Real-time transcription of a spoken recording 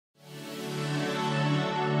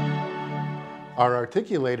Our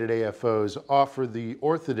articulated AFOs offer the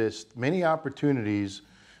orthotist many opportunities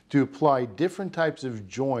to apply different types of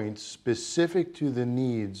joints specific to the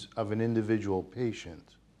needs of an individual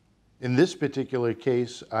patient. In this particular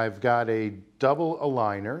case, I've got a double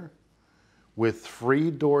aligner with free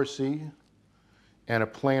dorsi and a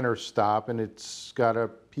plantar stop, and it's got a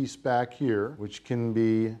piece back here which can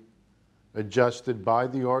be adjusted by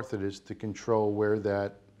the orthotist to control where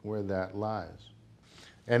that lies.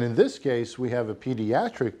 And in this case, we have a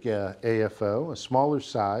pediatric AFO, a smaller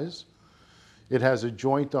size. It has a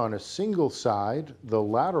joint on a single side, the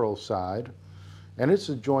lateral side, and it's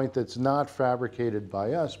a joint that's not fabricated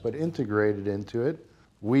by us, but integrated into it.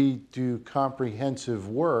 We do comprehensive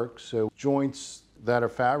work, so joints that are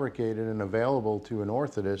fabricated and available to an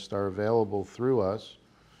orthotist are available through us,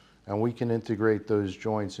 and we can integrate those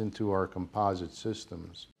joints into our composite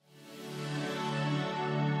systems.